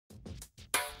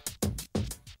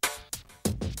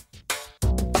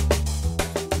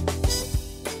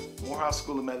Morehouse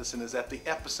School of Medicine is at the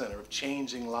epicenter of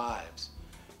changing lives.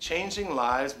 Changing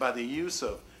lives by the use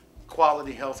of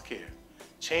quality health care.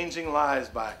 Changing lives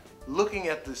by looking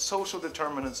at the social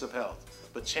determinants of health,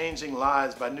 but changing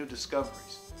lives by new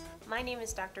discoveries. My name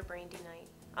is Dr. Brandi Knight.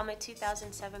 I'm a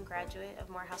 2007 graduate of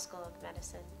Morehouse School of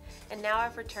Medicine, and now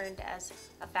I've returned as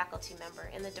a faculty member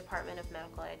in the Department of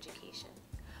Medical Education.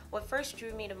 What first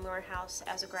drew me to Morehouse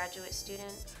as a graduate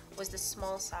student was the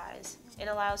small size. It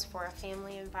allows for a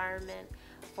family environment,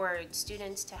 for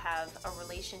students to have a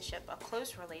relationship, a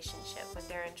close relationship with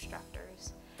their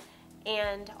instructors.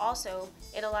 And also,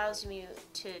 it allows you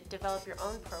to develop your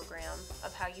own program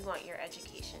of how you want your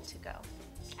education to go.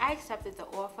 I accepted the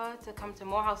offer to come to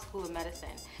Morehouse School of Medicine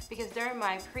because during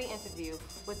my pre-interview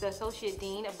with the Associate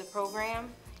Dean of the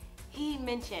program, he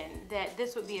mentioned that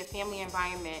this would be a family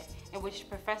environment in which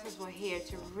professors were here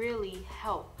to really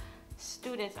help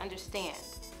students understand.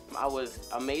 I was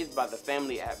amazed by the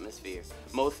family atmosphere.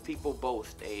 Most people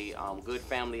boast a good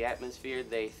family atmosphere.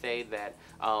 They say that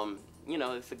you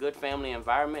know, it's a good family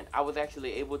environment. I was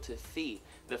actually able to see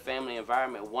the family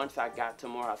environment once I got to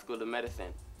Morehouse School of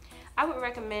Medicine. I would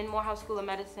recommend Morehouse School of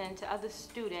Medicine to other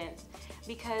students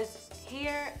because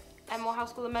here at Morehouse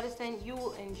School of Medicine, you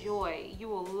will enjoy, you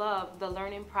will love the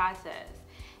learning process.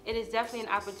 It is definitely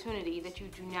an opportunity that you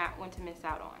do not want to miss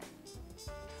out on.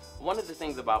 One of the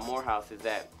things about Morehouse is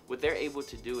that what they're able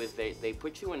to do is they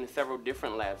put you in several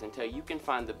different labs until you can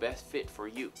find the best fit for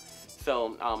you.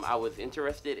 So I was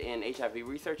interested in HIV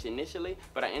research initially,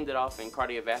 but I ended off in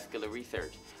cardiovascular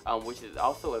research, which is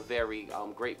also a very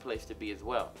great place to be as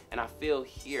well. And I feel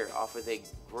here offers a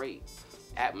great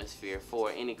atmosphere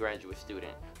for any graduate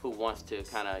student who wants to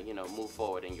kind of, you know, move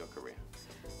forward in your career.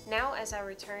 Now, as I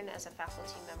return as a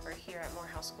faculty member here at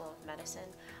Morehouse School of Medicine,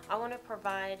 I want to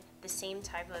provide the same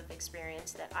type of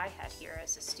experience that I had here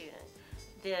as a student.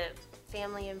 The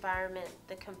family environment,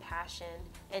 the compassion,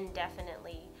 and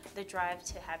definitely the drive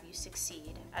to have you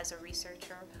succeed as a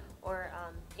researcher or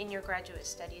in your graduate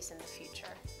studies in the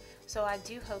future. So I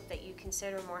do hope that you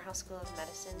consider Morehouse School of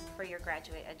Medicine for your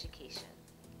graduate education.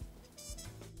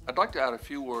 I'd like to add a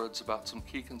few words about some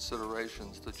key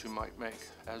considerations that you might make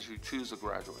as you choose a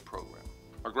graduate program.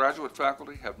 Our graduate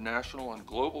faculty have national and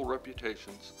global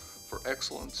reputations for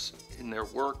excellence in their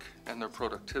work and their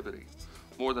productivity.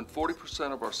 More than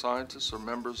 40% of our scientists are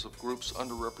members of groups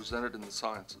underrepresented in the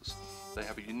sciences. They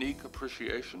have a unique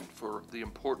appreciation for the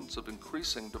importance of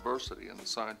increasing diversity in the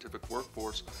scientific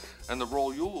workforce and the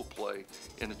role you will play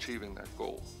in achieving that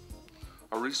goal.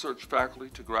 Our research faculty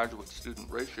to graduate student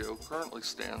ratio currently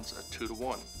stands at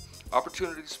 2-to-1.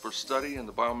 Opportunities for study in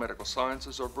the biomedical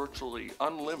sciences are virtually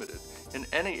unlimited in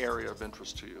any area of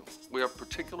interest to you. We have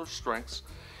particular strengths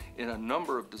in a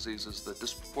number of diseases that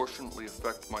disproportionately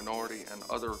affect minority and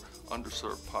other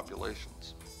underserved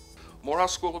populations.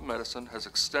 Morehouse School of Medicine has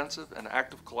extensive and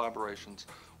active collaborations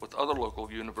with other local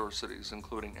universities,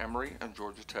 including Emory and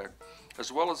Georgia Tech,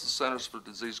 as well as the Centers for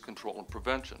Disease Control and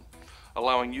Prevention,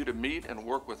 allowing you to meet and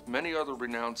work with many other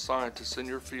renowned scientists in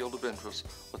your field of interest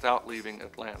without leaving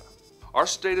Atlanta. Our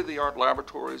state-of-the-art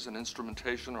laboratories and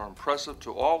instrumentation are impressive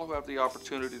to all who have the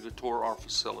opportunity to tour our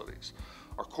facilities.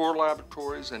 Our core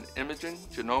laboratories in imaging,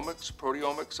 genomics,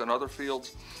 proteomics, and other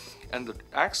fields, and the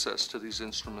access to these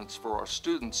instruments for our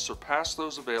students surpass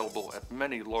those available at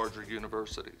many larger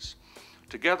universities.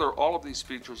 Together, all of these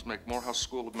features make Morehouse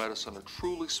School of Medicine a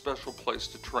truly special place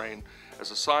to train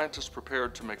as a scientist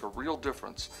prepared to make a real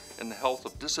difference in the health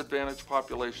of disadvantaged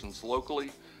populations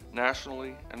locally,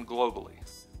 nationally, and globally.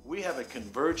 We have a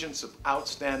convergence of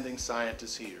outstanding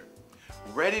scientists here,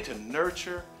 ready to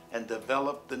nurture and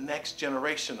develop the next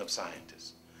generation of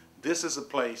scientists. This is a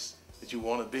place that you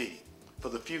want to be for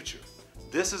the future.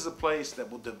 This is a place that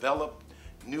will develop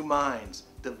new minds,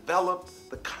 develop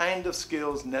the kind of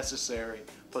skills necessary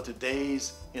for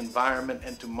today's environment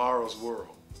and tomorrow's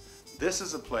world. This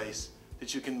is a place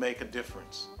that you can make a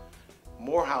difference.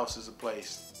 Morehouse is a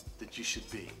place that you should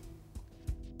be.